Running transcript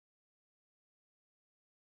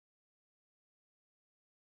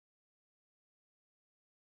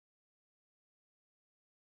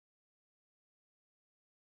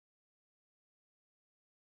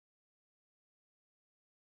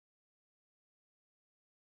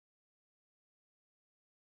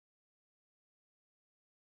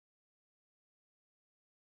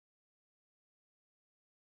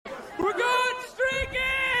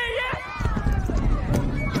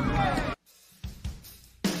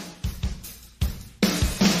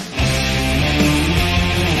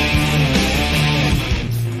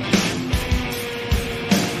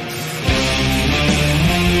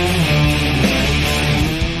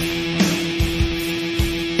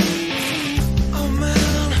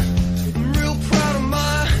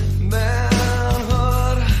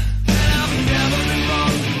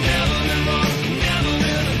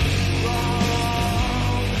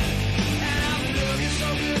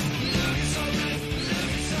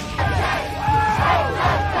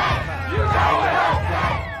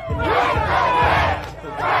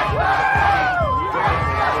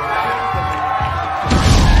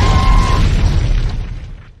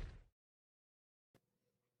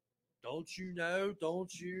Don't you know?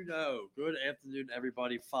 Don't you know? Good afternoon,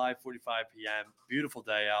 everybody. 5:45 p.m. Beautiful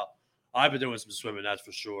day out. I've been doing some swimming, that's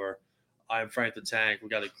for sure. I'm Frank the Tank. We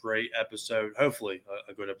got a great episode. Hopefully,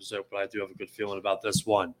 a good episode, but I do have a good feeling about this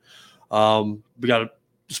one. We got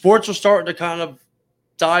sports are starting to kind of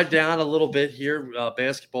die down a little bit here.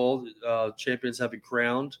 Basketball champions have been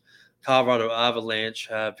crowned. Colorado Avalanche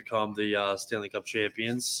have become the Stanley Cup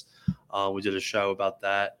champions. We did a show about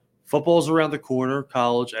that. Football's around the corner,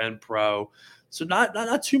 college and pro. So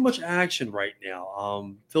not too much action right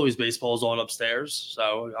now. Phillies baseball is on upstairs,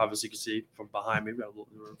 so obviously you can see from behind me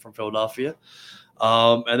from Philadelphia.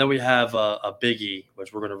 And then we have a biggie,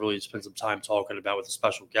 which we're going to really spend some time talking about with a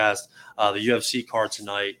special guest. The UFC card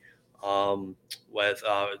tonight.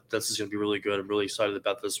 This is going to be really good. I'm really excited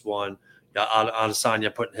about this one. Yeah,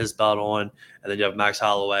 Adesanya putting his belt on, and then you have Max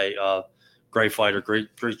Holloway, great fighter, great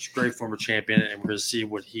former champion, and we're going to see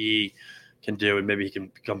what he can do, and maybe he can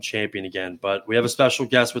become champion again. But we have a special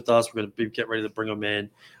guest with us. We're going to get ready to bring him in.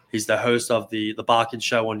 He's the host of the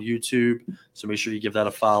BodkinShow on YouTube, so make sure you give that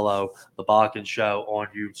a follow. The BodkinShow on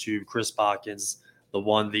YouTube. Chris Bodkins, the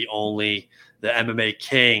one, the only, the MMA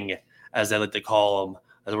king, as they like to call him.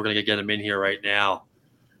 And we're going to get him in here right now.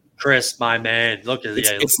 Chris, my man. Look at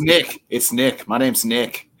it's Nick. It's Nick. My name's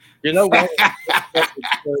Nick. You know what?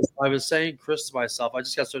 I was saying Chris to myself. I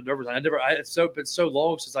just got so nervous. It's been so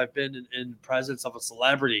long since I've been in presence of a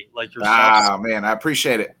celebrity like yourself. Ah, man, I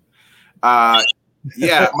appreciate it.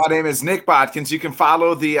 Yeah, my name is Nick Bodkins. You can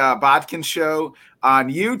follow the Bodkin Show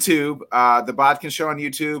on YouTube. The Bodkin Show on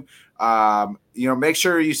YouTube. Make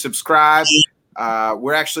sure you subscribe.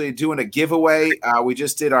 We're actually doing a giveaway. We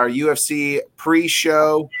just did our UFC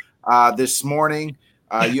pre-show this morning.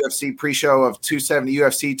 UFC pre-show of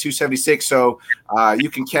UFC 276. So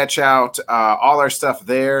you can catch out all our stuff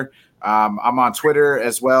there. I'm on Twitter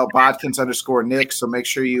as well, Bodkins_Nick. So make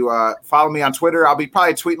sure you follow me on Twitter. I'll be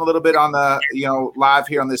probably tweeting a little bit on the live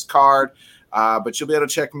here on this card, but you'll be able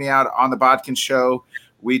to check me out on the Bodkin Show.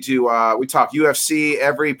 We talk UFC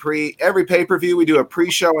every pay-per-view. We do a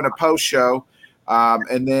pre-show and a post-show.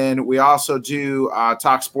 And then we also do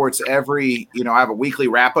talk sports I have a weekly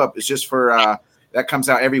wrap-up. It's just for that comes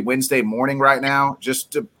out every Wednesday morning right now,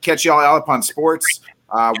 just to catch you all up on sports,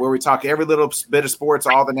 where we talk every little bit of sports,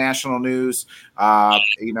 all the national news.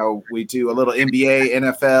 We do a little NBA,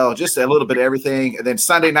 NFL, just a little bit of everything. And then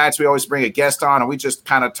Sunday nights, we always bring a guest on, and we just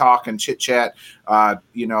kind of talk and chit-chat,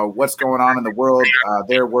 what's going on in the world,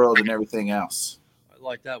 their world, and everything else. I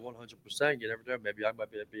like that 100%. You never know. Maybe I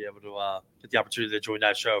might be able to get the opportunity to join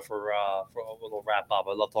that show for a little wrap-up.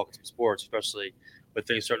 I love talking some sports, especially when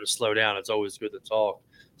things start to slow down. It's always good to talk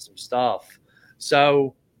some stuff.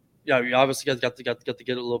 So, you obviously got to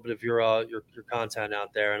get a little bit of your content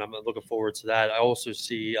out there, and I'm looking forward to that. I also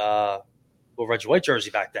see Reggie White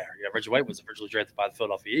jersey back there. Yeah, Reggie White was originally drafted by the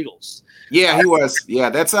Philadelphia Eagles. Yeah, he was.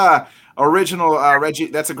 Yeah, that's original Reggie.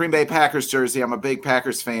 That's a Green Bay Packers jersey. I'm a big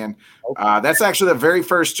Packers fan. Okay. That's actually the very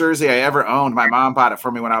first jersey I ever owned. My mom bought it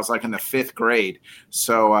for me when I was like in the 5th grade.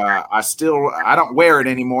 So I don't wear it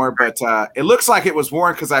anymore, but it looks like it was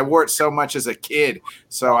worn because I wore it so much as a kid.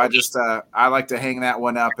 So I like to hang that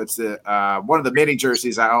one up. It's one of the many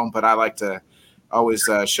jerseys I own, but I like to always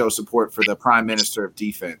show support for the Prime Minister of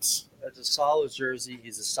Defense. It's a solid jersey.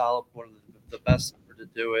 He's a solid one of the best to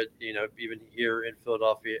do it. Even here in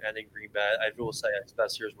Philadelphia and in Green Bay, I will say his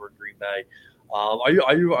best years were in Green Bay. Are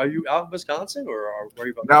you out in Wisconsin or where are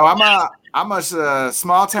you? No, I'm a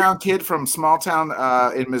small town kid from small town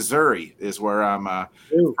in Missouri is where I'm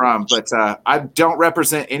from. But I don't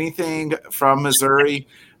represent anything from Missouri.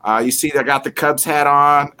 You see, I got the Cubs hat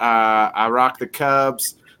on. I rock the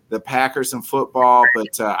Cubs, the Packers, and football.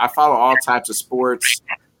 But I follow all types of sports.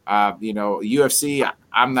 UFC,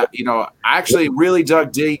 I'm not, I actually really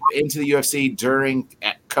dug deep into the UFC during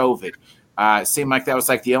COVID. It seemed like that was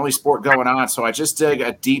like the only sport going on. So I just did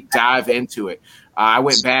a deep dive into it. I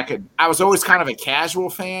went back and I was always kind of a casual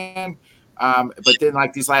fan. But then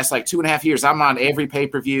like these last 2.5 years, I'm on every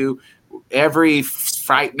pay-per-view, every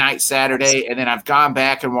fight night Saturday. And then I've gone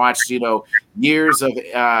back and watched, years of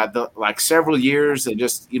several years. And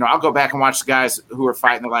just, I'll go back and watch the guys who are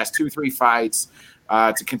fighting the last 2-3 fights.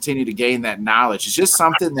 To continue to gain that knowledge. It's just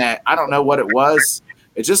something that I don't know what it was.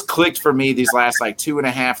 It just clicked for me these last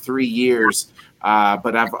 2.5-3 years.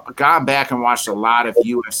 But I've gone back and watched a lot of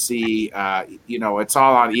UFC. It's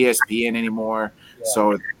all on ESPN anymore. Yeah.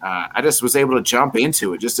 So I just was able to jump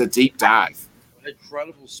into it, just a deep dive. An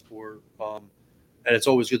incredible sport. And it's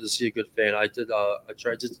always good to see a good fan. I did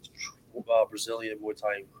Brazilian Muay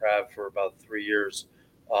Thai and Crab for about 3 years.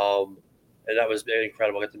 And that was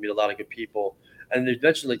incredible. I got to meet a lot of good people. And they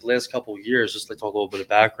mentioned like the last couple of years, just like talk a little bit of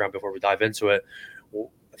background before we dive into it.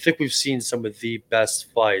 Well, I think we've seen some of the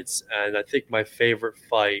best fights, and I think my favorite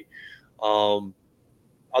fight, um,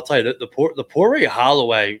 I'll tell you, the Poirier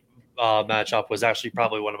Holloway matchup was actually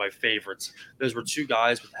probably one of my favorites. Those were two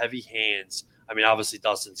guys with heavy hands. I mean, obviously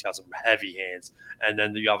Dustin's got some heavy hands, and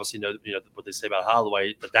then you obviously know what they say about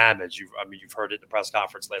Holloway, the damage. You've heard it in the press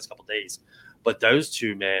conference the last couple of days, but those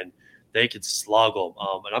two, man, they could slug them.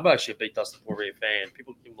 And I'm actually a big Dustin Poirier fan.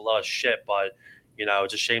 People give him a lot of shit, but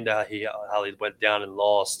it's a shame that how he went down and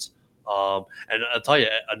lost. And I'll tell you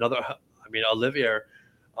another. I mean, Olivier.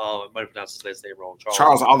 I might have pronounced his last name wrong.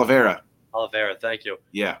 Charles Oliveira. Oliveira, thank you.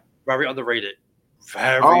 Yeah. Very underrated.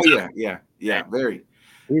 Very.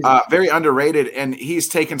 Very underrated, and he's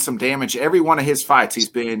taken some damage. Every one of his fights, he's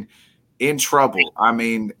been in trouble. I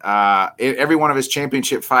mean, every one of his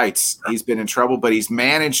championship fights, he's been in trouble, but he's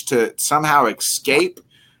managed to somehow escape.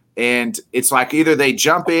 And it's like either they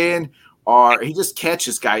jump in or he just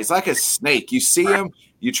catches guys. He's like a snake. You see him,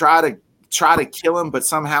 you try to kill him, but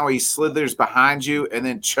somehow he slithers behind you and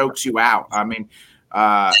then chokes you out. I mean,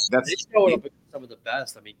 he's showing up with some of the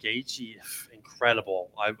best. I mean, Gaethje,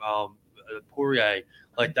 incredible. Poirier,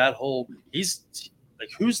 like that whole. He's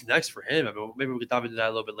like, who's next for him? I mean, maybe we could dive into that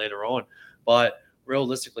a little bit later on. But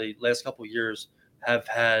realistically, last couple of years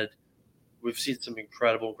we've seen some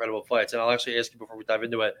incredible fights. And I'll actually ask you before we dive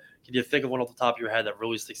into it, can you think of one off the top of your head that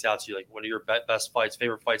really sticks out to you, like one of your best fights,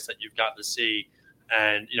 favorite fights that you've gotten to see?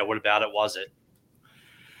 And what about it was it?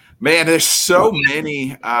 Man, there's so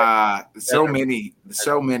many.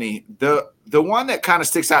 The one that kind of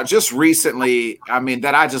sticks out just recently, I mean,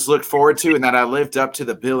 that I just looked forward to and that I lived up to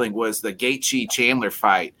the billing was the Gaethje Chandler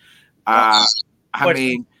fight. I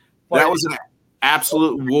mean, that was an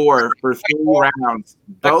absolute war for 3 rounds.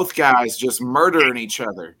 Both guys just murdering each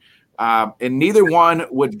other. And neither one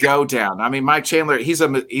would go down. I mean, Mike Chandler,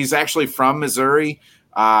 he's actually from Missouri.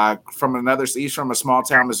 He's from a small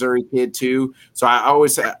town Missouri kid too. So I've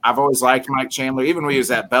always liked Mike Chandler. Even when he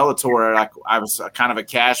was at Bellator, like I was kind of a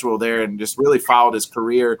casual there and just really followed his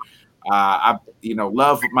career. I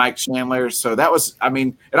love Mike Chandler. So that was, I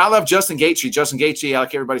mean, and I love Justin Gaethje. Justin Gaethje,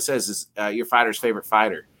 like everybody says, is your fighter's favorite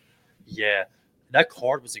fighter. Yeah, that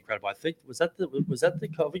card was incredible. I think was that the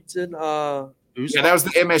Covington? Yeah, that was the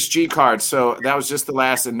MSG card. So that was just the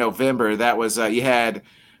last in November. That was you had.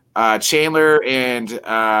 Chandler and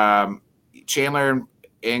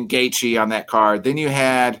Gaethje on that card. Then you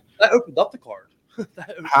had that opened up the card.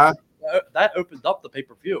 That opened up the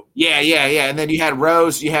pay-per-view. Yeah. And then you had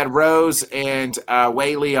Rose and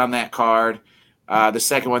Whaley on that card. The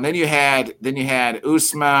second one. Then you had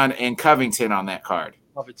Usman and Covington on that card.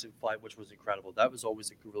 Covington fight, which was incredible. That was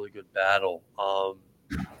always a really good battle.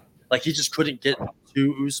 Like he just couldn't get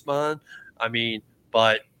to Usman. I mean,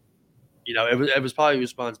 but. It was probably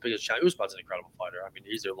Usman's biggest challenge. Usman's an incredible fighter. I mean,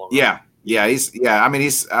 he's their long.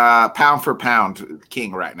 He's pound for pound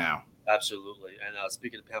king right now. Absolutely. And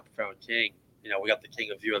speaking of pound for pound king, we got the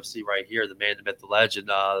king of UFC right here, the man, the myth, the legend,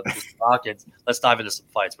 Nick Bodkins. Let's dive into some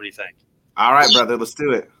fights. What do you think? All right, brother. Let's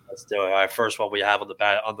do it. Let's do it. All right. First one we have on the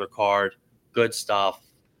undercard. Good stuff.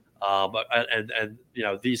 And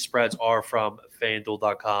these spreads are from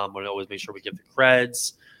FanDuel.com. We always make sure we give the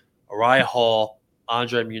creds. Uriah Hall.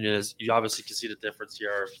 Andre Muniz, you obviously can see the difference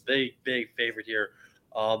here. Big favorite here.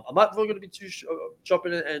 I'm not really going to be too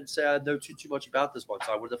jumping in and say I know too much about this one,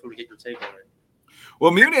 so I would definitely get your take on it.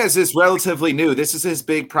 Well, Muniz is relatively new. This is his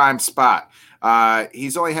big prime spot.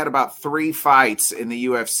 He's only had about 3 fights in the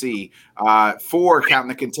UFC, 4 counting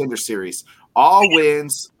the Contender Series. All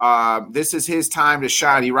wins. This is his time to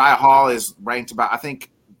shine. Uriah Hall is ranked about, I think,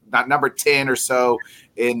 not number 10 or so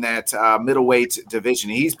in that middleweight division.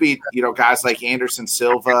 He's beat, guys like Anderson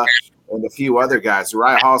Silva and a few other guys.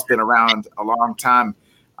 Uriah Hall's been around a long time.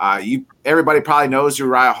 Everybody probably knows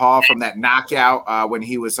Uriah Hall from that knockout when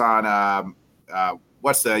he was on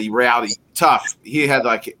what's the reality Tough. He had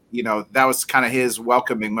that was kind of his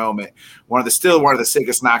welcoming moment. One of the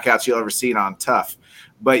sickest knockouts you'll ever see on Tough.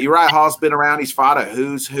 But Uriah Hall's been around. He's fought a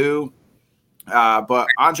who's who. But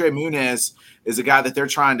Andre Muniz is a guy that they're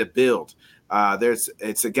trying to build.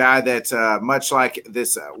 It's a guy that much like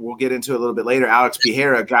this, we'll get into a little bit later, Alex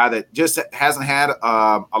Pereira, a guy that just hasn't had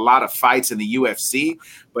a lot of fights in the UFC,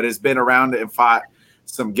 but has been around and fought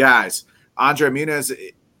some guys. Andre Muniz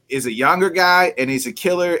is a younger guy, and he's a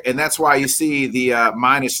killer, and that's why you see the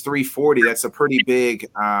minus 340. That's a pretty big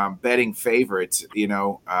betting favorite,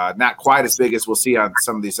 not quite as big as we'll see on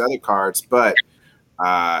some of these other cards, but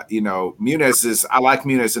Muniz I like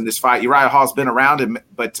Muniz in this fight. Uriah Hall's been around him,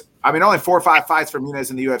 but I mean, only 4 or 5 fights for Muniz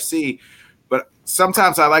in the UFC, But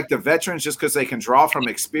sometimes I like the veterans just because they can draw from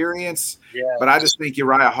experience. Yeah. But I just think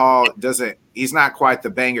Uriah Hall he's not quite the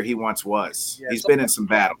banger he once was. Yeah, he's been in some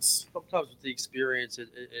battles. Sometimes with the experience, it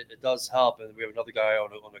does help. And we have another guy on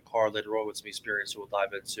the card later on with some experience who we'll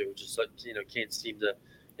dive into. Just can't seem to,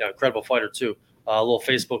 incredible fighter too. A little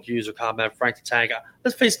Facebook user comment, Frank the Tank.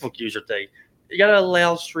 This Facebook user thing, you got to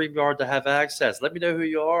allow StreamYard to have access. Let me know who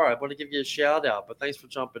you are. I want to give you a shout out, but thanks for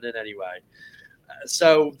jumping in anyway.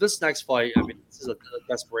 So this next fight, this is a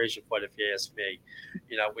desperation fight if you ask me.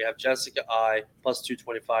 We have Jessica I plus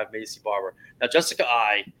 225 Macy Barber. Now Jessica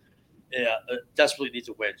I desperately needs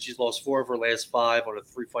a win. She's lost 4 of her last 5 on a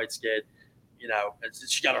 3-fight skid. And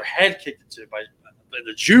she got her head kicked into by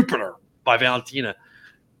the Jupiter by Valentina,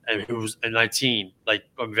 and who was in 19.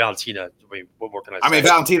 Valentina. What more can I say?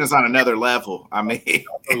 Valentina's on another level. Another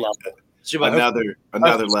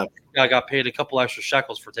level. I got paid a couple extra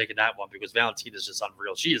shekels for taking that one because Valentina's just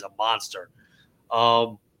unreal. She is a monster.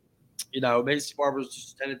 Macy Barber's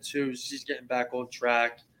just 10-2. She's getting back on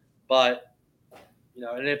track, but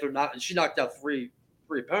and if they're not, and she knocked out three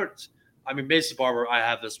opponents. Macy Barber, I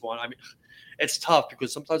have this one. It's tough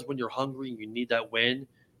because sometimes when you're hungry and you need that win,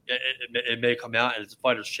 it may come out and it's a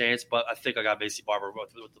fighter's chance. But I think I got Macy Barber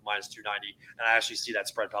with the minus 290, and I actually see that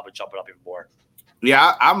spread probably jumping up even more.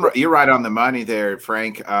 Yeah, you're right on the money there,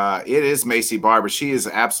 Frank. It is Macy Barber. She is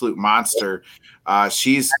an absolute monster.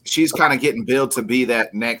 She's kind of getting billed to be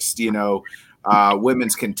that next,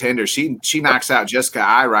 women's contender. She knocks out Jessica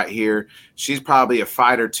I right here. She's probably a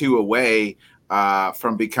fight or 2 away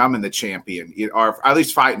from becoming the champion, or at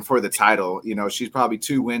least fighting for the title. She's probably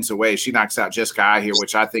 2 wins away. She knocks out Jessica I here,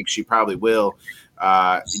 which I think she probably will.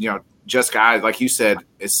 Jessica I, like you said,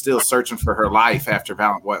 is still searching for her life after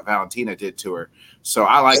what Valentina did to her. So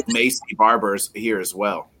I like Macy Barber here as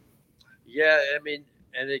well. Yeah,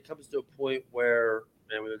 and it comes to a point where,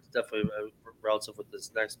 and it's definitely relative with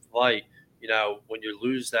this next fight, when you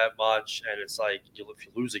lose that much and it's like, if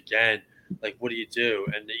you lose again, like, what do you do?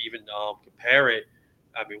 And to even compare it,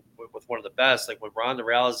 with one of the best, like when Ronda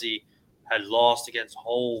Rousey had lost against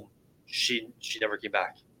Holm, she never came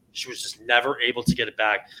back. She was just never able to get it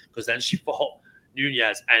back because then she fought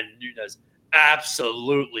Nunes, and Nunes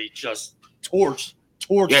absolutely just torched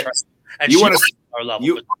yeah. her. And you want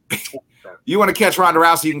to catch Ronda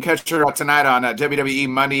Rousey, you can catch her tonight on WWE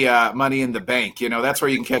Money in the Bank. That's where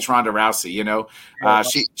you can catch Ronda Rousey.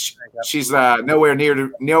 She's nowhere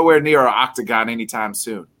near an octagon anytime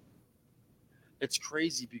soon. It's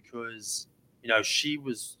crazy because she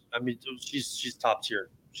was. She's top tier.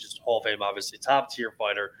 She's Hall of Fame, obviously, top tier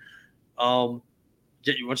fighter.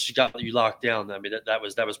 Once she got you locked down, that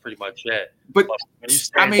was pretty much it. But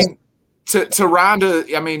to Ronda,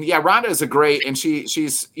 Ronda is a great, and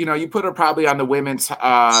she's you put her probably on the women's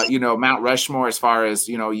Mount Rushmore as far as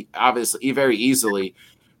obviously very easily,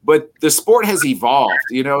 but the sport has evolved.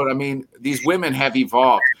 These women have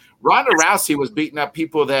evolved. Ronda Rousey was beating up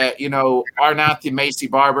people that are not the Macy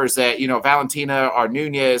Barbers that Valentina or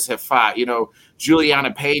Nunes have fought.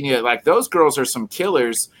 Juliana Pena, like those girls are some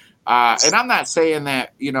killers. And I'm not saying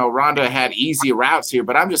that, Ronda had easy routes here,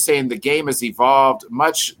 but I'm just saying the game has evolved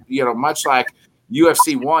much like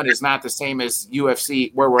UFC 1 is not the same as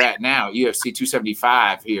UFC where we're at now, UFC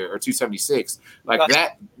 275 here or 276. Like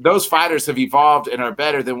that, those fighters have evolved and are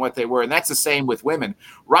better than what they were. And that's the same with women.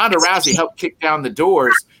 Ronda Rousey helped kick down the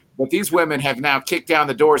doors, but these women have now kicked down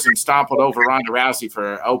the doors and stompled over Ronda Rousey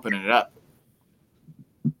for opening it up.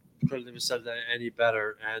 Couldn't have said that any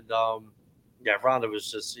better. And, Ronda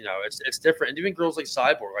was just, it's different. And even girls like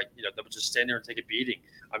Cyborg, that would just stand there and take a beating.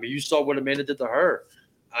 You saw what Amanda did to her.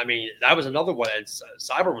 That was another one. And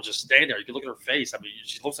Cyborg would just stand there. You could look at her face.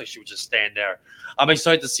 She looks like she would just stand there. I'm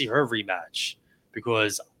excited to see her rematch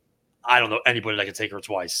because I don't know anybody that can take her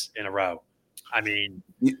twice in a row.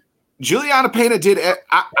 Juliana Pena did.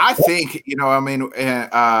 I think,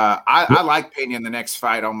 I like Pena in the next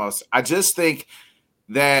fight almost. I just think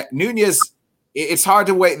that Nunes, it's hard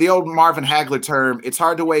to wait. The old Marvin Hagler term, it's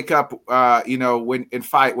hard to wake up,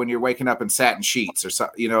 when you're waking up in satin sheets or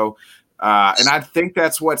something, and I think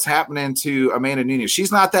that's what's happening to Amanda Nunes.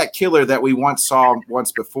 She's not that killer that we once saw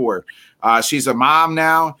before. She's a mom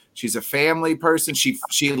now. She's a family person. She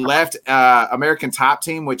left American Top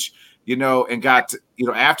Team, which, and got,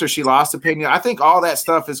 after she lost to Pena. I think all that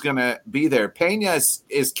stuff is going to be there. Pena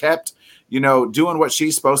is kept, doing what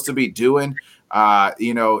she's supposed to be doing. And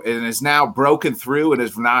is now broken through and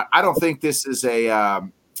is not. I don't think this is a,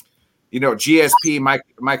 GSP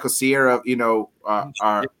Michael Sierra,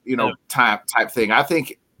 type thing. I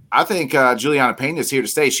think Juliana Pena is here to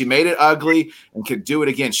stay. She made it ugly and could do it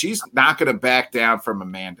again. She's not going to back down from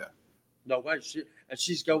Amanda. No way. and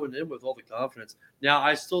she's going in with all the confidence. Now,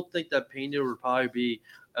 I still think that Pena would probably be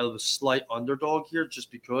a slight underdog here, just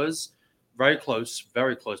because very close,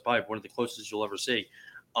 probably one of the closest you'll ever see.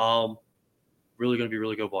 Really going to be a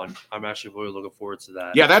really good one. I'm actually really looking forward to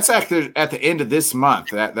that. Yeah, that's actually at the end of this month.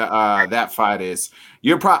 That fight is.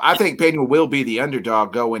 I think Pena will be the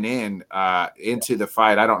underdog going into the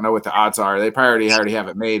fight. I don't know what the odds are. They probably already have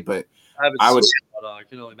it made, but I would. I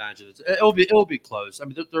can only imagine it'll be close. I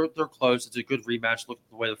mean, they're close. It's a good rematch. Look at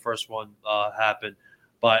the way the first one happened,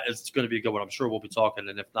 but it's going to be a good one. I'm sure we'll be talking,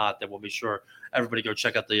 and if not, then we'll be sure everybody go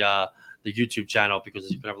check out the YouTube channel, because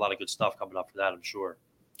you're going to have a lot of good stuff coming up for that, I'm sure.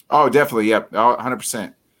 Oh, definitely. Yep.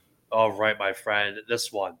 100%. All right, my friend.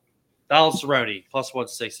 This one, Donald Cerrone plus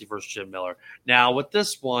 160 versus Jim Miller. Now, with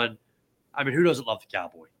this one, I mean, who doesn't love the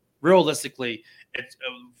Cowboy? Realistically, it's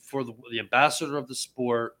for the ambassador of the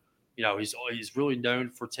sport. You know, he's really known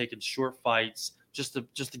for taking short fights just to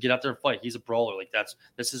get out there and fight. He's a brawler. Like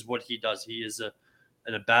this is what he does. He is an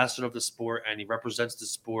ambassador of the sport, and he represents the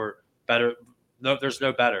sport better. No, there's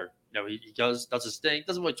no better. You know, he does his thing.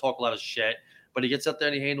 Doesn't really talk a lot of shit, but he gets out there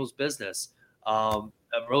and he handles business.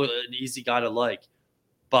 Really an easy guy to like,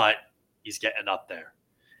 but he's getting up there,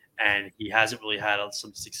 and he hasn't really had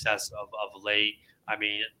some success of late. I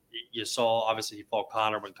mean, you saw obviously he fought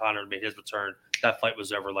Conor when Conor made his return. That fight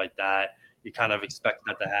was over like that. You kind of expect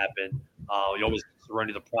that to happen. You always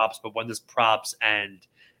surrender the props, but when this props end,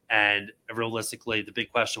 and realistically, the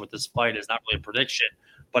big question with this fight is not really a prediction,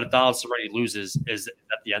 but if Donald Cerrone loses, is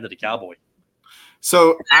at the end of the Cowboy.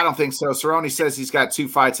 So I don't think so. Cerrone says he's got 2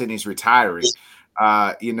 fights and he's retiring.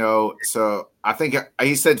 So I think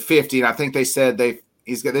he said 50, and I think they said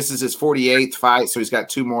this is his 48th fight, so he's got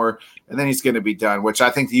 2 more, and then he's going to be done. Which I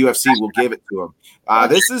think the UFC will give it to him.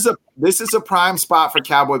 This is a prime spot for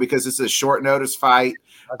Cowboy because it's a short notice fight.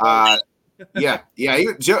 Cowboy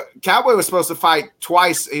was supposed to fight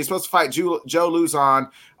twice. He's supposed to fight Joe Luzon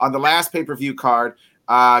on the last pay-per-view card.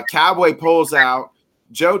 Cowboy pulls out.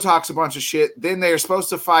 Joe talks a bunch of shit. Then they are supposed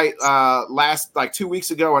to fight last 2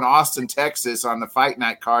 weeks ago in Austin, Texas on the fight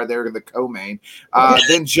night card. They were the co-main.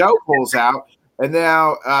 Then Joe pulls out. And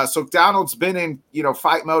now, so Donald's been in,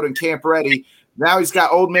 fight mode and camp ready. Now he's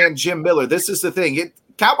got old man Jim Miller. This is the thing.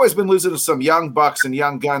 Cowboy's been losing to some young bucks and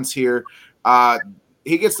young guns here.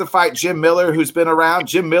 He gets to fight Jim Miller, who's been around.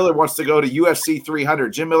 Jim Miller wants to go to UFC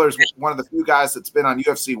 300. Jim Miller is one of the few guys that's been on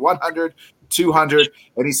UFC 100, 200,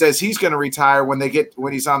 and he says he's going to retire when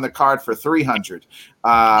he's on the card for 300.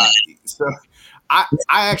 So I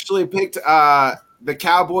actually picked the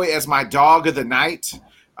Cowboy as my dog of the night.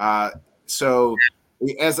 So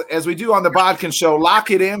as we do on the Bodkin Show, lock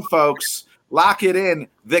it in, folks. Lock it in.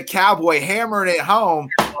 The Cowboy hammering it home.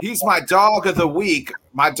 He's my dog of the week.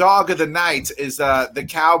 My dog of the night is the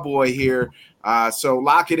Cowboy here. So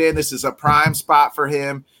lock it in. This is a prime spot for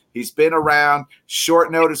him. He's been around.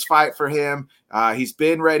 Short notice fight for him. He's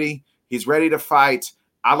been ready. He's ready to fight.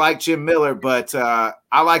 I like Jim Miller, but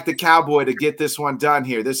I like the Cowboy to get this one done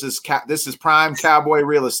here. This is prime Cowboy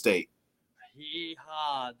real estate.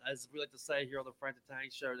 Yeehaw. As we like to say here on the Frank the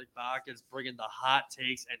Tank Show, Nick Bodkins bringing the hot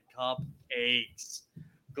takes and cupcakes.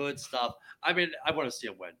 Good stuff. I mean, I want to see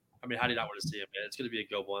him win. I mean, how do you not want to see him win? It's going to be a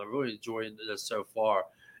good one. I'm really enjoying this so far.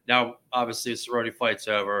 Now, obviously, Cerrone fight's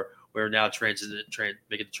over. We're now making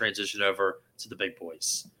the transition over to the big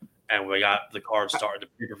boys. And we got the card starting,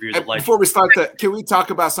 the pay-per-views. Before we start that, can we talk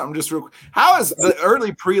about something just real quick? How is the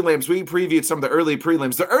early prelims? We previewed some of the early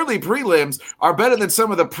prelims. The early prelims are better than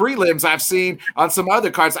some of the prelims I've seen on some other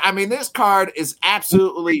cards. I mean, this card is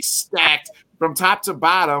absolutely stacked from top to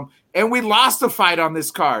bottom, and we lost a fight on this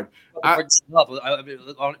card. I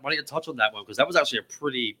want to touch on that one because that was actually a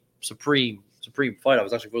pretty supreme fight. I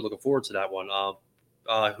was actually really looking forward to that one.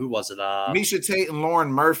 Who was it? Miesha Tate and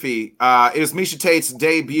Lauren Murphy. It was Miesha Tate's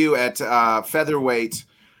debut at featherweight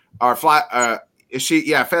or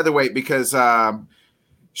featherweight because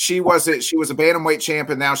she was a bantamweight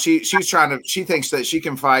champion. Now she thinks that she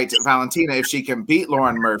can fight Valentina if she can beat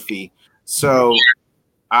Lauren Murphy. So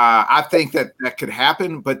I think that could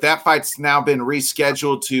happen, but that fight's now been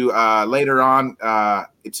rescheduled to later on.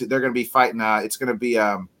 They're going to be fighting. It's going to be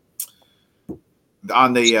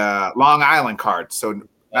on the Long Island card, so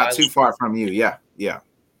not too far from you. Yeah.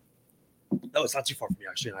 No, it's not too far from me,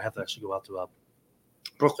 actually. I have to actually go out to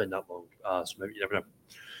Brooklyn not long. So maybe you never know.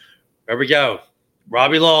 There we go.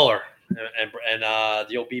 Robbie Lawler and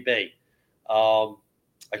the old BB.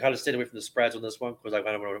 I kind of stayed away from the spreads on this one because I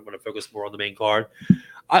kind of want to focus more on the main card.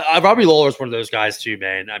 Robbie Lawler is one of those guys too,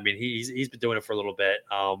 man. I mean, he's been doing it for a little bit.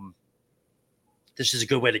 This is a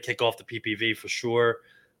good way to kick off the PPV for sure.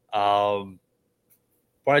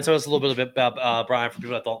 Brian, tell us a little bit about Brian. For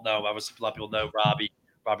people that don't know, obviously a lot of people know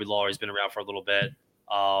Robbie Lawler. He's been around for a little bit.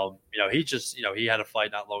 He just, he had a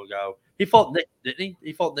fight not long ago. He fought Nick, didn't he?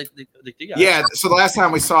 He fought Nick Diaz. Yeah. So the last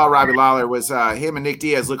time we saw Robbie Lawler was him and Nick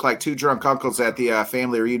Diaz looked like two drunk uncles at the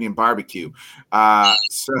family reunion barbecue.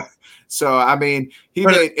 So I mean, he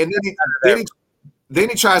made, and then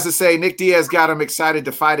he tries to say Nick Diaz got him excited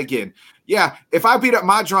to fight again. Yeah, if I beat up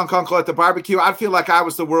my drunk uncle at the barbecue, I'd feel like I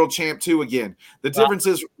was the world champ too again. The difference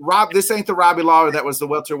is, this ain't the Robbie Lawler that was the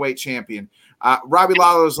welterweight champion. Robbie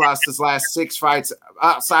Lawler's lost his last 6 fights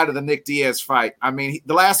outside of the Nick Diaz fight. I mean,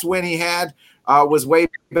 the last win he had was way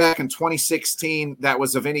back in 2016. That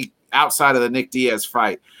was of any outside of the Nick Diaz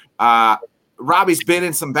fight. Robbie's been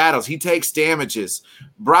in some battles. He takes damages.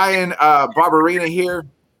 Brian Barberena here,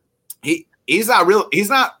 He's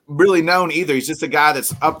not really known either. He's just a guy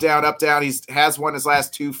that's up, down, up, down. He has won his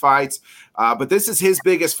last 2 fights. But this is his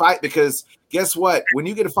biggest fight because guess what? When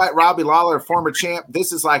you get to fight Robbie Lawler, former champ,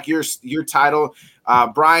 this is like your title.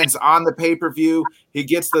 Brian's on the pay-per-view. He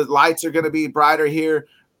gets the lights are going to be brighter here.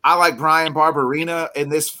 I like Brian Barberena in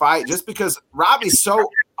this fight just because Robbie's so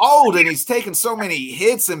old and he's taken so many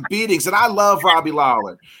hits and beatings. And I love Robbie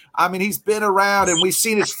Lawler. I mean, he's been around and we've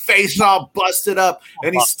seen his face all busted up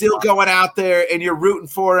and he's still going out there and you're rooting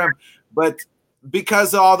for him. But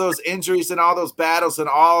because of all those injuries and all those battles and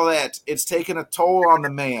all that, it's taken a toll on the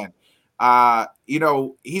man.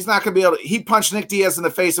 He's not going to be able to – he punched Nick Diaz in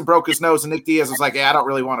the face and broke his nose, and Nick Diaz was like, I don't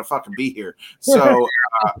really want to fucking be here. So,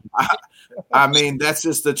 I mean, that's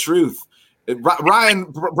just the truth.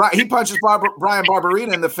 Brian, he punches Brian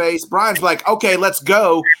Barberena in the face. Brian's like, okay, let's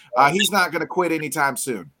go. He's not going to quit anytime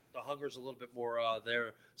soon. The hunger's a little bit more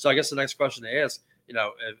there. So I guess the next question to ask, if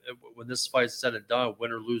when this fight's said and done,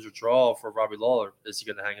 win or lose or draw for Robbie Lawler, is he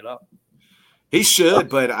going to hang it up? He should,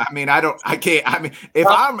 but I mean, I can't. I mean,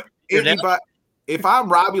 if I'm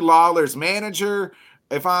Robbie Lawler's manager,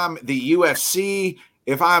 if I'm the UFC,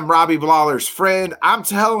 if I'm Robbie Lawler's friend, I'm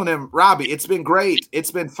telling him, Robbie, it's been great.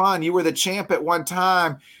 It's been fun. You were the champ at one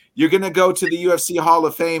time. You're going to go to the UFC Hall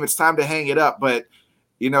of Fame. It's time to hang it up. But,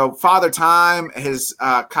 Father Time has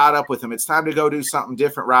caught up with him. It's time to go do something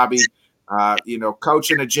different, Robbie.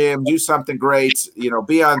 Coach in a gym, do something great,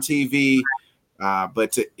 be on TV.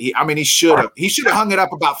 He should have hung it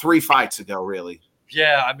up about 3 fights ago, really.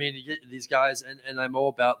 Yeah, I mean, these guys, and I'm all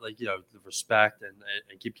about the respect and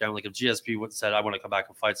keep counting. Like if GSP would said, I want to come back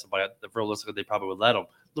and fight somebody, realistically they probably would let him. A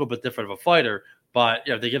little bit different of a fighter, but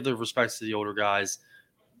they give the respects to the older guys.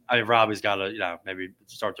 I mean, Robbie's got to maybe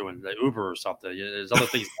start doing the Uber or something. There's other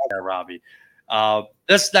things there, Robbie.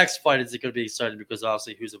 This next fight is going to be exciting because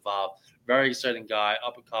obviously who's involved. Very exciting guy,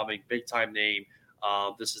 up and coming, big time name.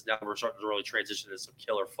 This is now we're starting to really transition into some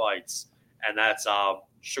killer fights. And that's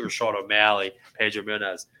Sean O'Malley, Pedro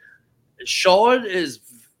Munhoz. Sean is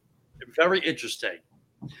very interesting.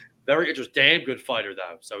 Very interesting. Damn good fighter,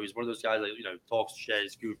 though. So he's one of those guys that, talks shit,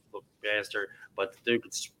 he's goofy, little bastard, but the dude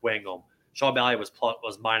could swing him. Sean O'Malley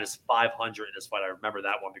was minus 500 in this fight. I remember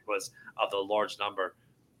that one because of the large number.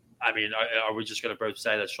 I mean, are we just going to both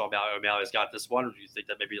say that Sean O'Malley's got this one, or do you think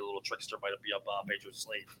that maybe a little trickster might be up Pedro's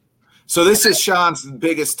sleeve? So this is Sean's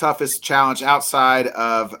biggest, toughest challenge outside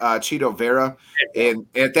of Chito Vera. And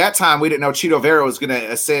at that time, we didn't know Chito Vera was going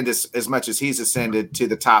to ascend as much as he's ascended to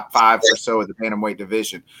the top 5 or so of the bantamweight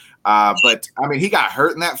division. But, I mean, he got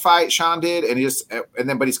hurt in that fight, Sean did,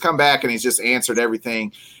 but he's come back and he's just answered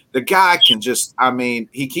everything. The guy can just, I mean,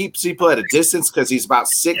 he keeps people at a distance because he's about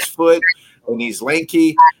 6 foot and he's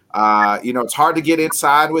lanky. It's hard to get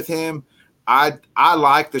inside with him. I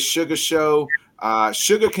like the Sugar Show.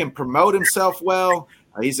 Sugar can promote himself well.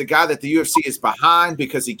 He's a guy that the UFC is behind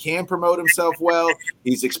because he can promote himself well.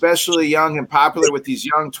 He's especially young and popular with these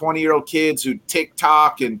young 20-year-old kids who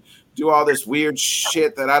TikTok and do all this weird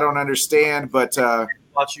shit that I don't understand. But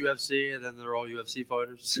watch UFC and then they're all UFC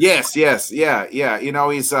fighters. Yes, yeah.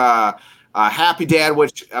 He's a Happy Dad,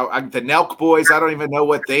 which the Nelk Boys. I don't even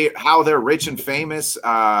know how they're rich and famous.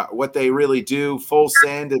 What they really do, Full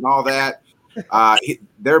Send and all that.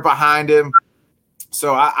 They're behind him.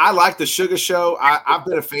 So I like the Sugar Show. I've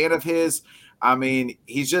been a fan of his. I mean,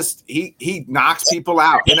 he knocks people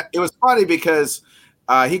out. And it was funny because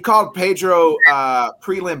he called Pedro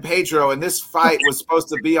prelim Pedro, and this fight was supposed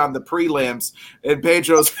to be on the prelims. And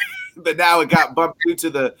Pedro's, but now it got bumped due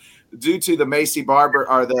to the Macy Barber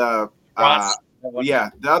or the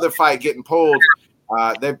other fight getting pulled.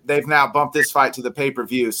 They've now bumped this fight to the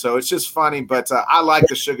pay-per-view. So it's just funny, but I like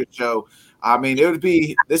the Sugar Show. I mean,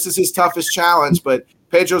 this is his toughest challenge, but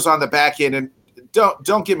Pedro's on the back end, and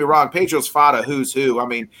don't get me wrong, Pedro's fought a who's who. I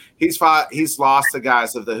mean, he's lost to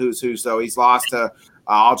guys of the who's who. So he's lost to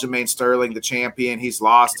Aljamain Sterling, the champion. He's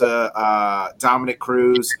lost to Dominic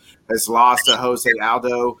Cruz, has lost to Jose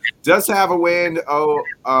Aldo. Does have a win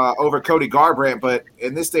over Cody Garbrandt, but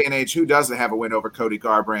in this day and age, who doesn't have a win over Cody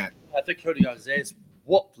Garbrandt? I think Cody got his ass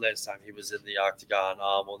whooped last time he was in the octagon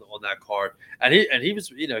on that card, and he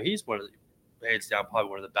was, you know, he's one of the, hands down, probably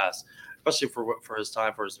one of the best, especially for his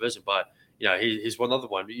time, for his division. But you know, he's one other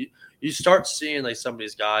one. You start seeing like some of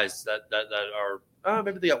these guys that are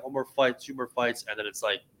maybe they got one more fight, two more fights, and then it's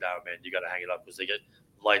like, no man, you got to hang it up because they get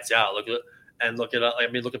lights out. Look at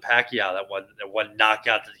Pacquiao, that one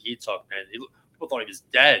knockout that he took, man. People thought he was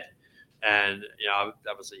dead, and you know,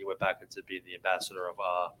 obviously he went back into being the ambassador of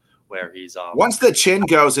where he's once the chin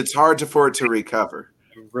goes, it's hard for it to recover.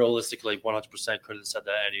 Realistically, 100% couldn't have said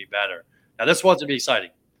that any better. Now this one's gonna be exciting.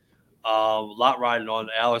 A lot riding on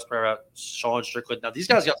Alex Pereira, Sean Strickland. Now these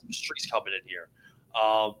guys got some streaks coming in here.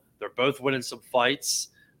 They're both winning some fights.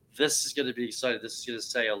 This is going to be exciting. This is going to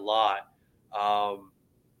say a lot.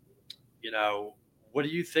 You know, what do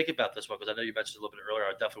you think about this one? Because I know you mentioned a little bit earlier.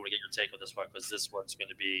 I definitely want to get your take on this one because this one's going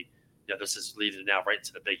to be, you know, this is leading now right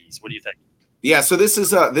into the biggies. What do you think? Yeah, so this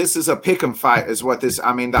is a pick'em fight, is what this.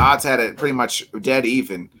 I mean, the odds had it pretty much dead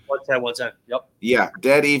even. 110. Yep. Yeah,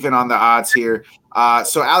 dead even on the odds here.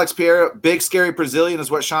 So Alex Pereira, big scary Brazilian,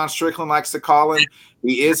 is what Sean Strickland likes to call him.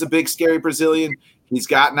 He is a big scary Brazilian. He's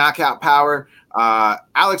got knockout power.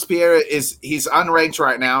 Alex Pereira he's unranked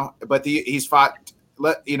right now, but he's fought.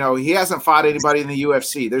 He hasn't fought anybody in the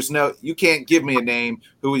UFC. You can't give me a name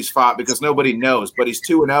who he's fought because nobody knows. But he's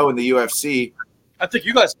 2-0 in the UFC. I think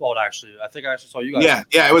you guys fought actually. I think I actually saw you guys.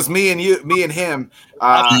 Yeah, it was me and him.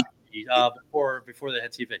 Before they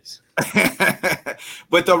had TVs.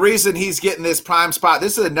 But the reason he's getting this prime spot,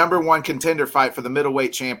 this is a number one contender fight for the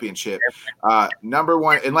middleweight championship. Number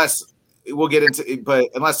one, unless we'll get into, but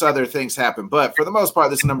unless other things happen. But for the most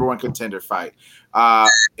part, this is a number one contender fight.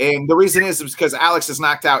 And the reason is because Alex has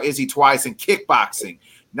knocked out Izzy twice in kickboxing.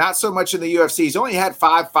 Not so much in the UFC. He's only had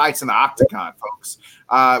 5 fights in the octagon, folks.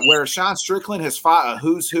 Where Sean Strickland has fought a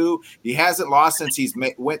who's who. He hasn't lost since he's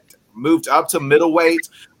moved up to middleweight.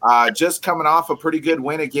 Just coming off a pretty good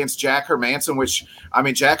win against Jack Hermanson, which, I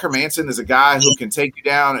mean, Jack Hermanson is a guy who can take you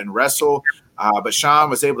down and wrestle. But Sean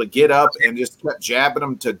was able to get up and just kept jabbing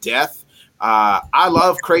him to death. I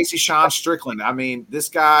love crazy Sean Strickland. I mean, this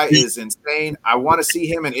guy is insane. I want to see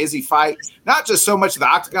him and Izzy fight, not just so much the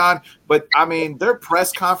octagon, but I mean, their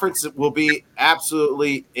press conference will be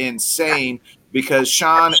absolutely insane because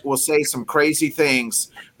Sean will say some crazy things,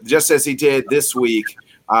 just as he did this week,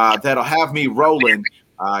 that'll have me rolling.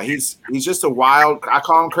 He's just a wild. I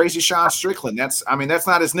call him Crazy Sean Strickland. That's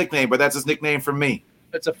not his nickname, but that's his nickname from me.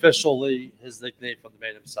 It's officially his nickname from the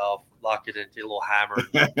man himself. Lock it in, get a little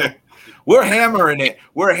hammer. We're hammering it.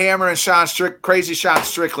 We're hammering Crazy Sean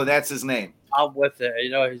Strickland. That's his name. I'm with it. You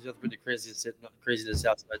know, he's just been the craziness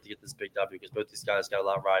outside to get this big W because both these guys got a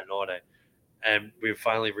lot riding on it. And we've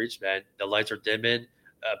finally reached, man. The lights are dimming.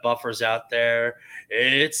 Buffer's out there.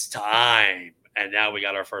 It's time. And now we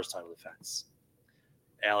got our first title defense.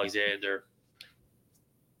 Alexander,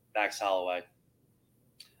 Max Holloway.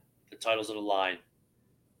 The title's on the line.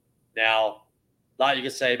 Now, a lot you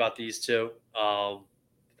can say about these two.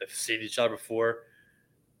 They've seen each other before.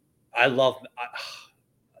 I love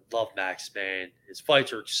Max, man. His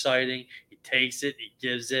fights are exciting. He takes it. He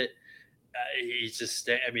gives it. He's just.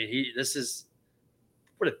 This is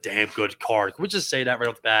what a damn good card. Can we just say that right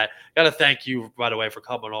off the bat? Got to thank you, by the way, for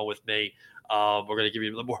coming on with me. We're going to give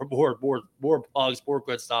you more plugs, more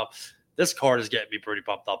good stuff. This card is getting me pretty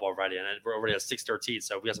pumped up already, and we're already at 6:13,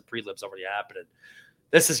 so we got some prelims already happening.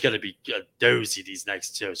 This is going to be a doozy, these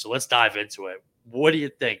next two. So let's dive into it. What do you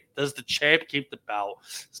think? Does the champ keep the belt?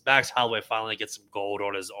 Does Max Holloway finally get some gold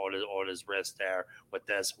on his wrist there with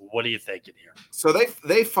this? What are you thinking here? So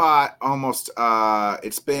they fought almost.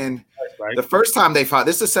 It's been the first time they fought.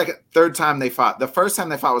 This is the third time they fought. The first time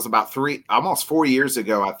they fought was about almost 4 years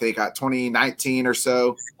ago. I think 2019 or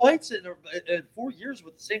so. Fights in 4 years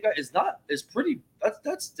with the same guy is pretty.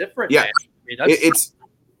 That's different. Yeah, man. I mean,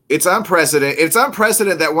 It's unprecedented. It's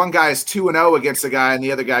unprecedented that one guy is 2-0 against a guy and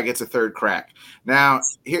the other guy gets a third crack. Now,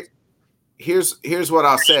 here's what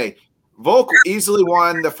I'll say. Volk easily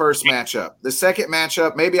won the first matchup. The second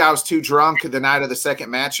matchup, maybe I was too drunk the night of the second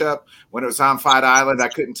matchup when it was on Fight Island. I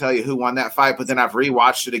couldn't tell you who won that fight, but then I've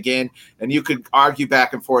rewatched it again, and you could argue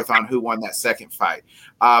back and forth on who won that second fight.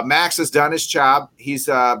 Max has done his job. He's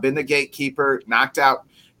been the gatekeeper, knocked out,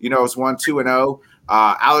 has won 2-0.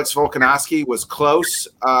 Alex Volkanovski was close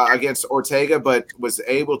against Ortega, but was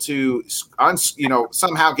able to,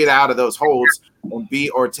 somehow get out of those holds and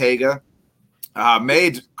beat Ortega.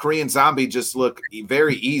 Made Korean Zombie just look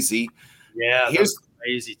very easy. Yeah.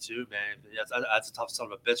 crazy too, man. That's a tough son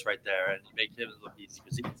of a bitch right there, and you make him look easy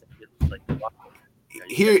because he like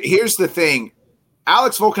Here's the thing.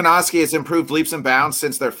 Alex Volkanovski has improved leaps and bounds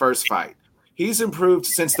since their first fight. He's improved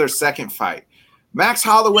since their second fight. Max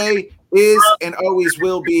Holloway is and always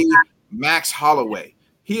will be Max Holloway.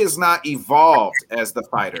 He has not evolved as the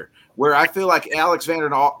fighter, where I feel like Alexander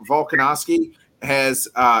Volkanovski has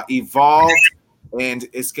evolved and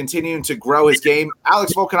is continuing to grow his game.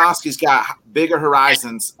 Alex Volkanovski's got bigger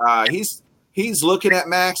horizons. He's looking at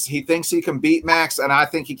Max. He thinks he can beat Max, and I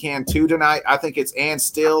think he can too tonight. I think it's and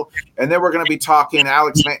still. And then we're going to be talking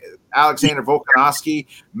Alexander Volkanovski,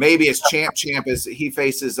 maybe as champ as he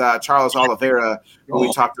faces Charles Oliveira, who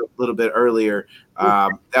we talked a little bit earlier.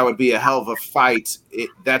 That would be a hell of a fight.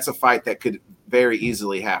 That's a fight that could very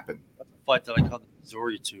easily happen. That's a fight that I call the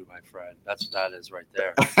Missouri too, my friend. That's what that is right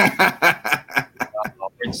there.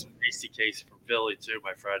 I'll bring some AC Casey from Philly too,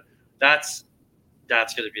 my friend. That's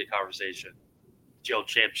going to be a conversation. Joe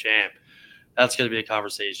champ. That's going to be a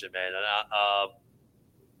conversation, man. And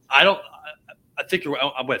I think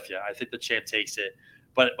I'm with you. I think the champ takes it,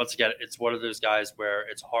 but once again, it's one of those guys where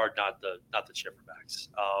it's hard not to cheer for Max.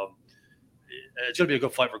 It's going to be a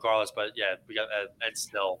good fight regardless, but yeah, we got and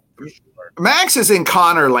still for sure. Max is in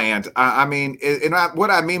Connor land. I mean,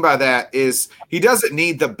 what I mean by that is he doesn't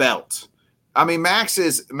need the belt. I mean, Max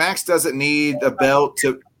doesn't need the belt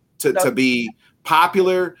to be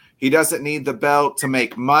popular. He doesn't need the belt to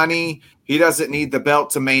make money. He doesn't need the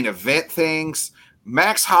belt to main event things.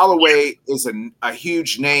 Max Holloway is a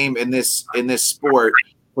huge name in this sport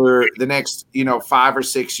for the next 5 or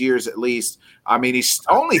 6 years at least. I mean, he's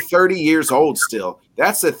only 30 years old still.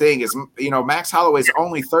 That's the thing is, Max Holloway's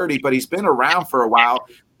only 30, but he's been around for a while.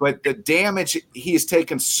 But the damage, he's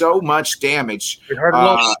taken so much damage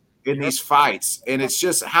in these fights. And it's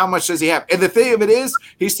just, how much does he have? And the thing of it is,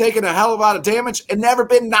 he's taken a hell of a lot of damage and never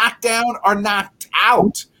been knocked down or knocked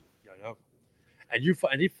out. Yeah, I know.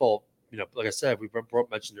 And he fought, like I said, we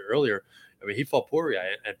mentioned it earlier. I mean, he fought Poirier,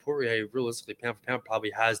 and Poirier, realistically, pound for pound,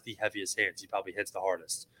 probably has the heaviest hands. He probably hits the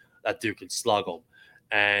hardest. That dude can slug him.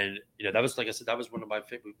 And, that was, like I said, that was one of my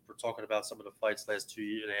favorite. We were talking about some of the fights last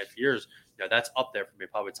 2.5 years. That's up there for me.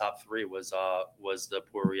 Probably top 3 was the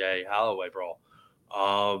Poirier-Holloway brawl.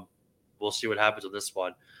 We'll see what happens with this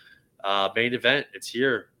one. Main event, it's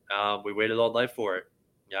here. We waited all night for it.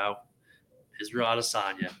 Israel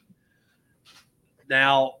Adesanya.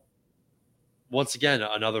 Now, once again,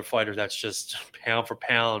 another fighter that's just pound for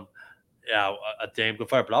pound, a damn good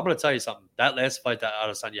fighter. But I'm going to tell you something. That last fight that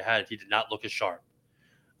Adesanya had, he did not look as sharp.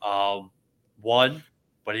 Won,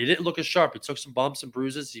 but he didn't look as sharp. He took some bumps and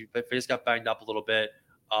bruises. His face got banged up a little bit.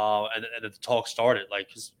 And the talk started.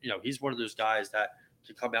 Because he's one of those guys that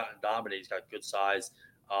can come out and dominate. He's got good size.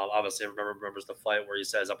 Obviously, remembers the fight where he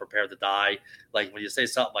says, "I'm prepared to die." Like, when you say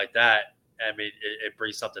something like that, I mean, it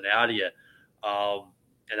brings something out of you.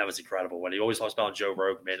 And that was incredible. When he always talks about Joe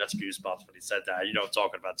Rogan, man, that's goosebumps when he said that. I'm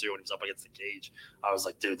talking about too, when he was up against the cage. I was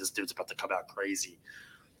like, dude, this dude's about to come out crazy.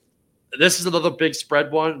 This is another big spread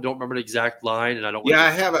one. Don't remember the exact line, and I don't. Yeah,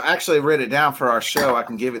 I have actually written it down for our show. I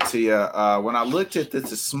can give it to you. When I looked at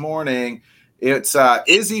this morning, it's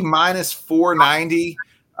Izzy minus 490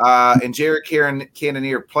 and Jared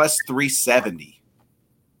Cannonier plus 370.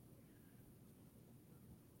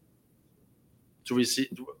 Do we see?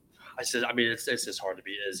 I said, I mean, it's just hard to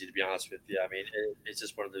beat Izzy, to be honest with you. I mean, it's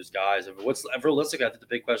just one of those guys. I mean, what's realistic? I think the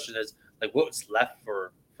big question is, like, what's left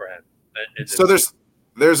for him? So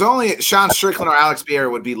there's only Sean Strickland or Alex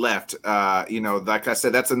Vieira would be left. Like I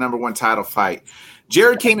said, that's the number 1 title fight.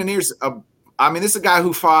 Jared Cannonier's this is a guy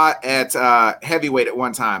who fought at heavyweight at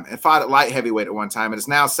one time and fought at light heavyweight at one time and is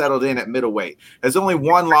now settled in at middleweight. There's only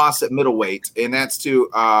one loss at middleweight, and that's to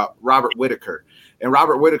Robert Whittaker. And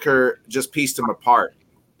Robert Whittaker just pieced him apart.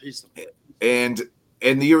 And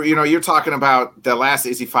you're talking about the last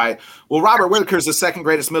Izzy fight. Well, Robert Whittaker is the second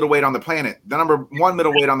greatest middleweight on the planet. The number 1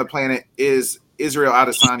 middleweight on the planet is Israel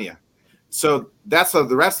Adesanya. So that's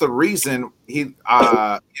the reason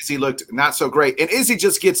Izzy looked not so great. And Izzy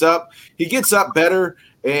just gets up. He gets up better,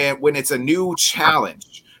 and when it's a new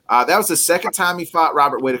challenge. That was the second time he fought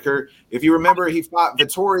Robert Whittaker. If you remember, he fought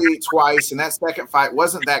Vettori twice, and that second fight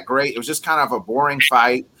wasn't that great. It was just kind of a boring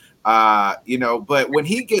fight. But when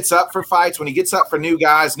he gets up for fights, when he gets up for new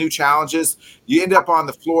guys, new challenges, you end up on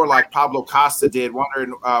the floor like Pablo Costa did,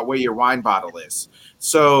 wondering where your wine bottle is.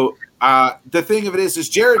 So the thing of it is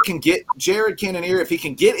Jared Cannonier, if he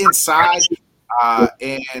can get inside,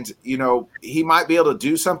 and he might be able to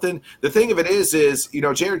do something. The thing of it is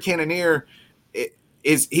Jared Cannonier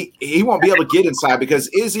he won't be able to get inside because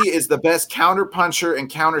Izzy is the best counter puncher and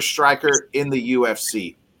counter striker in the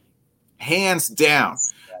UFC. hands down.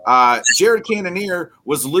 Jared Cannonier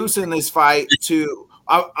was losing this fight to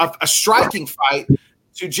a striking fight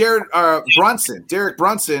to Derek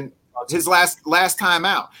Brunson, his last time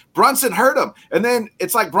out. Brunson hurt him, and then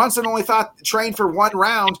it's like Brunson only trained for one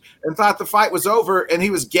round and thought the fight was over, and he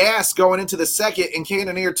was gassed going into the second, and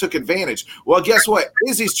Cannonier took advantage. Well, guess what?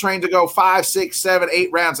 Izzy's trained to go 5, 6, 7, 8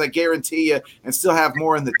 rounds, I guarantee you, and still have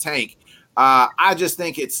more in the tank. I just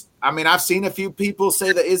think I've seen a few people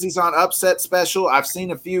say that Izzy's on upset special. I've seen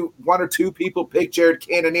one or two people pick Jared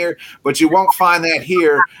Cannonier, but you won't find that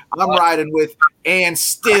here. I'm riding with and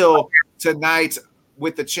still tonight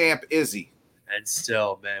with the champ Izzy. And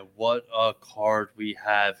still, man, what a card we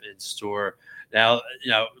have in store. Now,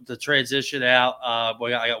 the transition out, I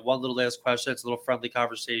got one little last question. It's a little friendly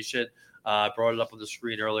conversation. I brought it up on the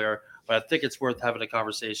screen earlier, but I think it's worth having a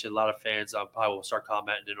conversation. A lot of fans probably will start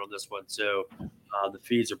commenting on this one too. The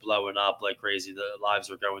feeds are blowing up like crazy. The lives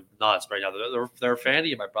are going nuts right now. They're a fan of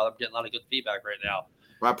you, my brother. I'm getting a lot of good feedback right now.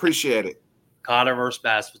 I appreciate it. Conor versus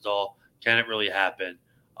Masvidal. Can it really happen?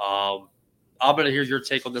 I'm going to hear your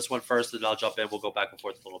take on this one first, and I'll jump in. We'll go back and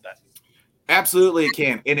forth a little bit. Absolutely it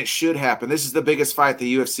can, and it should happen. This is the biggest fight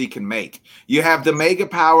the UFC can make. You have the mega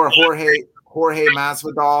power Jorge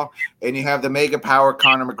Masvidal, and you have the mega power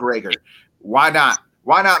Conor McGregor. Why not?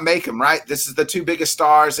 Why not make them, right? This is the two biggest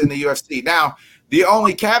stars in the UFC. Now, the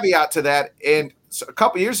only caveat to that, and a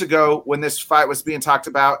couple years ago when this fight was being talked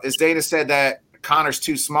about, is Dana said that Conor's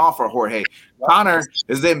too small for Jorge. Conor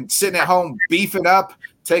is then sitting at home beefing up,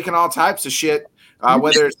 taking all types of shit.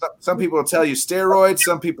 Whether some people will tell you steroids,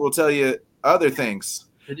 some people will tell you other things.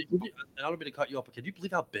 I don't mean to cut you off, but can you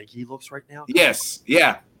believe how big he looks right now? Yes,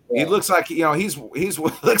 yeah. He looks like he's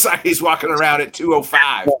looks like he's walking around at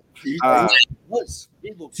 205. He looks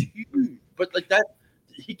huge, but like that,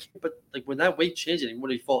 when that weight changed and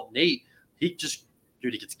when he fought Nate, he gets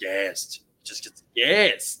gassed. He just gets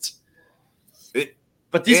gassed.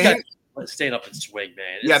 But these guys stand up and swing,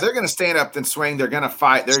 man. They're going to stand up and swing. They're going to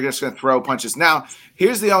fight. They're just going to throw punches. Now,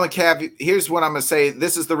 here's the only caveat. Here's what I'm going to say.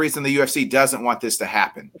 This is the reason the UFC doesn't want this to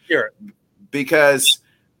happen. Sure. Because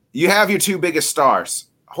you have your two biggest stars.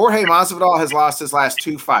 Jorge Masvidal has lost his last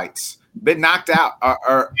 2 fights, been knocked out,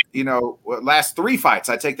 last 3 fights.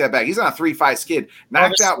 I take that back. He's on a 3-fight skid,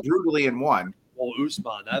 knocked out brutally in one. Well,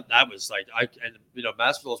 Usman, that was like,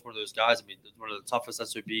 Masvidal is one of those guys. I mean, one of the toughest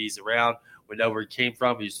SOBs around. We know where he came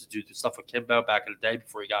from. He used to do the stuff with Kimbo back in the day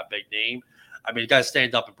before he got a big name. I mean, the guy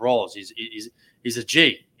stand up and brawls. He's a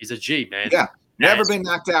G. He's a G, man. Yeah, never been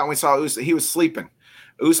knocked out. And we saw Usman. He was sleeping.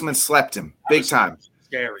 Usman slept him big time.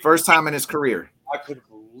 Scary. First time in his career. I couldn't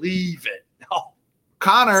believe it. No.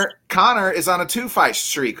 Conor is on a 2-fight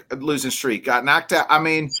losing streak. Got knocked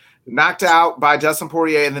out by Dustin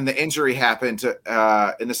Poirier, and then the injury happened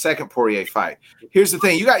in the second Poirier fight. Here's the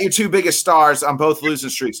thing. You got your 2 biggest stars on both losing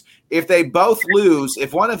streaks. If they both lose,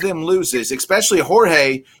 if one of them loses, especially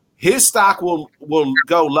Jorge, his stock will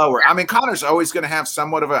go lower. I mean, Conor's always going to have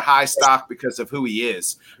somewhat of a high stock because of who he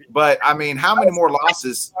is. But, I mean, how many more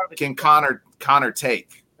losses can Conor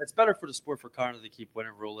take? It's better for the sport for Conor to keep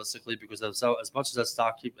winning realistically because as much as that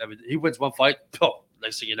stock he wins one fight,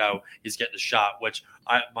 next thing you know, he's getting a shot, which,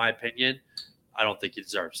 my opinion, I don't think he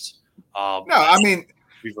deserves. No, I mean,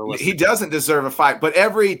 he doesn't deserve a fight, but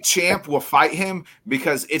every champ will fight him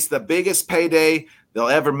because it's the biggest payday they'll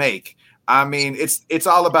ever make. I mean, it's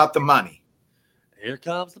all about the money. Here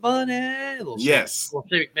comes the money. Little Shane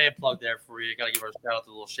McMahon plug there for you. Got to give her a shout out to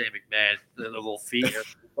the little Shane McMahon, the little feet.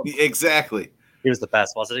 Exactly. He was the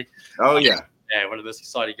best, wasn't he? Oh, yeah. Man, one of the most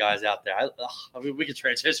exciting guys out there. I mean, we can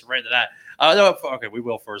transition right into that. Okay, we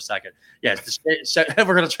will for a second. Yeah,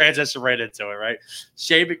 we're going to transition right into it, right?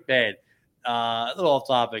 Shane McMahon. A little off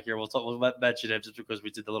topic here. We'll mention him just because we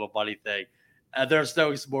did the little buddy thing. There's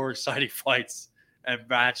no more exciting fights and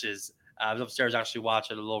matches. I was upstairs actually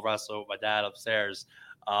watching a little wrestle with my dad upstairs.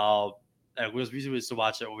 And we used to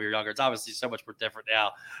watch it when we were younger. It's obviously so much more different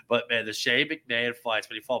now. But, man, the Shane McMahon fights,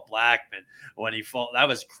 when he fought Blackman, that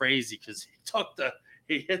was crazy because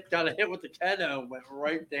he got a hit with the kendo, went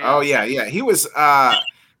right down. Oh, yeah. He was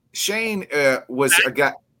Shane was a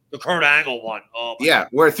guy. The Kurt Angle one. Oh, yeah,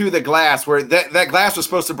 where through the glass, where that glass was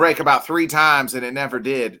supposed to break about 3 times, and it never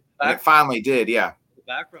did. And it finally did, yeah. The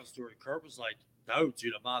background story, Kurt was like, no,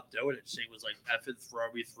 dude, I'm not doing it. Shane was like, effing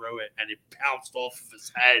throw me through it, and it bounced off of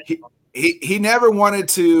his head. He never wanted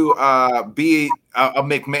to be a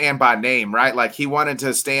McMahon by name, right? Like, he wanted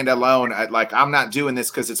to stand alone. Like, I'm not doing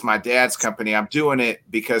this because it's my dad's company. I'm doing it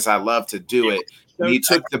because I love to do it. And he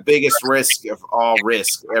took the biggest risk of all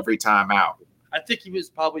risk every time out. I think he was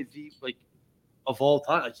probably of all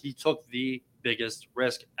time, he took the biggest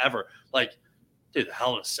risk ever. Like, dude, the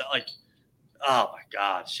Hell in a Cell. Like, Oh my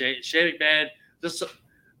God, Shane McMahon. Just a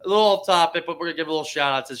little off topic, but we're gonna give a little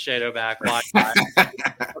shout out to Shane O'Mac.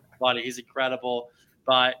 Funny, he's incredible.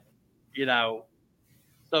 But you know,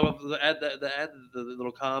 so the end of the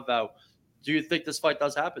little convo. Do you think this fight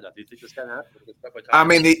does happen? Do you think this can happen? I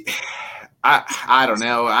mean, I don't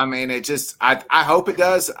know. I mean, it just I hope it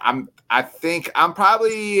does. I think I'm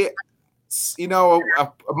probably, a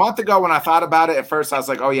month ago when I thought about it, at first I was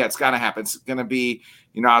like, oh yeah, it's gonna happen. It's gonna be,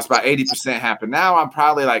 I was about 80% happen. Now I'm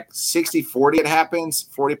probably like 60-40 it happens,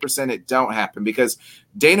 40% it don't happen, because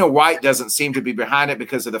Dana White doesn't seem to be behind it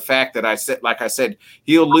because of the fact that I said,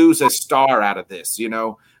 he'll lose a star out of this,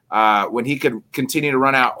 when he could continue to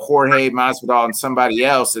run out Jorge Masvidal and somebody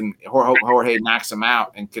else, and Jorge knocks him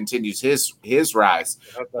out and continues his rise,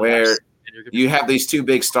 where you have these two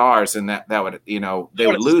big stars, and that would, they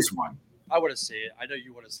would lose one. I want to see it. I know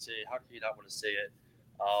you want to see it. How can you not want to see it?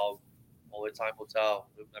 Only time will tell.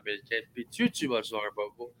 I mean, it can't be too much longer,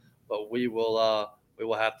 but we will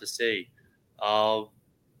have to see.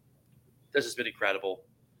 This has been incredible.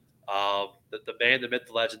 The man, the myth,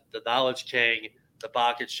 the legend, the knowledge king, the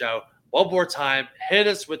BodkinShow. One more time, hit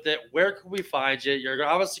us with it. Where can we find you? You're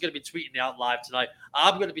obviously going to be tweeting out live tonight.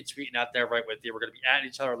 I'm going to be tweeting out there right with you. We're going to be at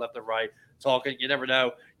each other left and right, talking. You never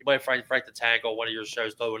know. You might find Frank the Tank on one of your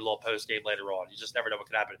shows doing a little post game later on. You just never know what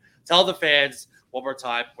can happen. Tell the fans one more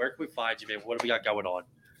time, where can we find you, man? What do we got going on?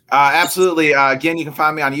 Absolutely. Again, you can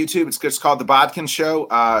find me on YouTube. It's called The Bodkin Show.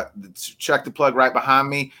 Check the plug right behind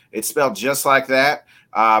me. It's spelled just like that.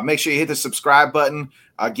 Make sure you hit the subscribe button.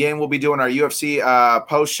 Again, we'll be doing our UFC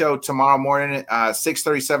post show tomorrow morning at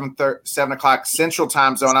 6:30, 7 o'clock Central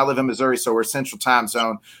Time Zone. I live in Missouri, so we're Central Time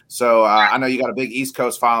Zone. So I know you got a big East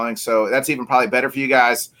Coast following, so that's even probably better for you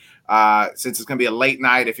guys, since it's going to be a late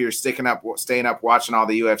night if you're staying up watching all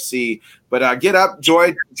the UFC. But get up,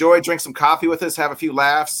 enjoy, drink some coffee with us, have a few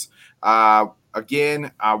laughs.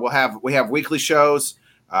 Again, we have weekly shows.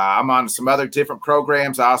 I'm on some other different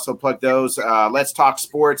programs. I also plug those. Let's Talk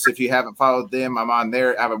Sports. If you haven't followed them, I'm on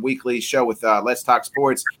there. I have a weekly show with Let's Talk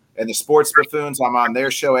Sports and the Sports Buffoons. I'm on their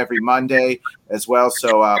show every Monday as well.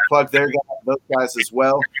 So plug those guys as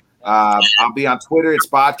well. I'll be on Twitter. It's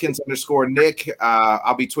Bodkins_Nick.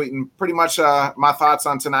 I'll be tweeting pretty much my thoughts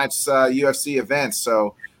on tonight's UFC events.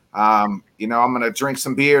 So, I'm going to drink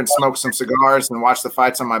some beer and smoke some cigars and watch the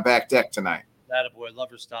fights on my back deck tonight. Attaboy, love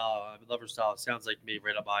her style. I love her style. Sounds like me,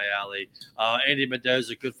 right up my alley. Andy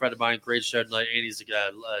Mendoza, a good friend of mine. Great show tonight. Andy's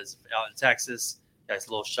out in Texas. Guys, a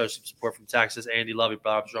little show some support from Texas. Andy, love you,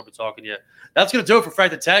 Bob. I'm sure I'll be talking to you. That's going to do it for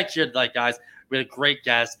Frank the Tank here tonight, guys. We had a great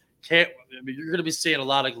guest. You're going to be seeing a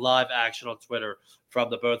lot of live action on Twitter from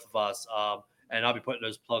the both of us. And I'll be putting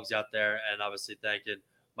those plugs out there and obviously thanking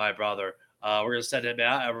my brother. We're going to send him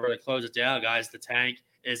out and we're going to close it down, guys. The Tank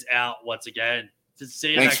is out once again.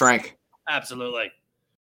 Thanks, Frank. Absolutely.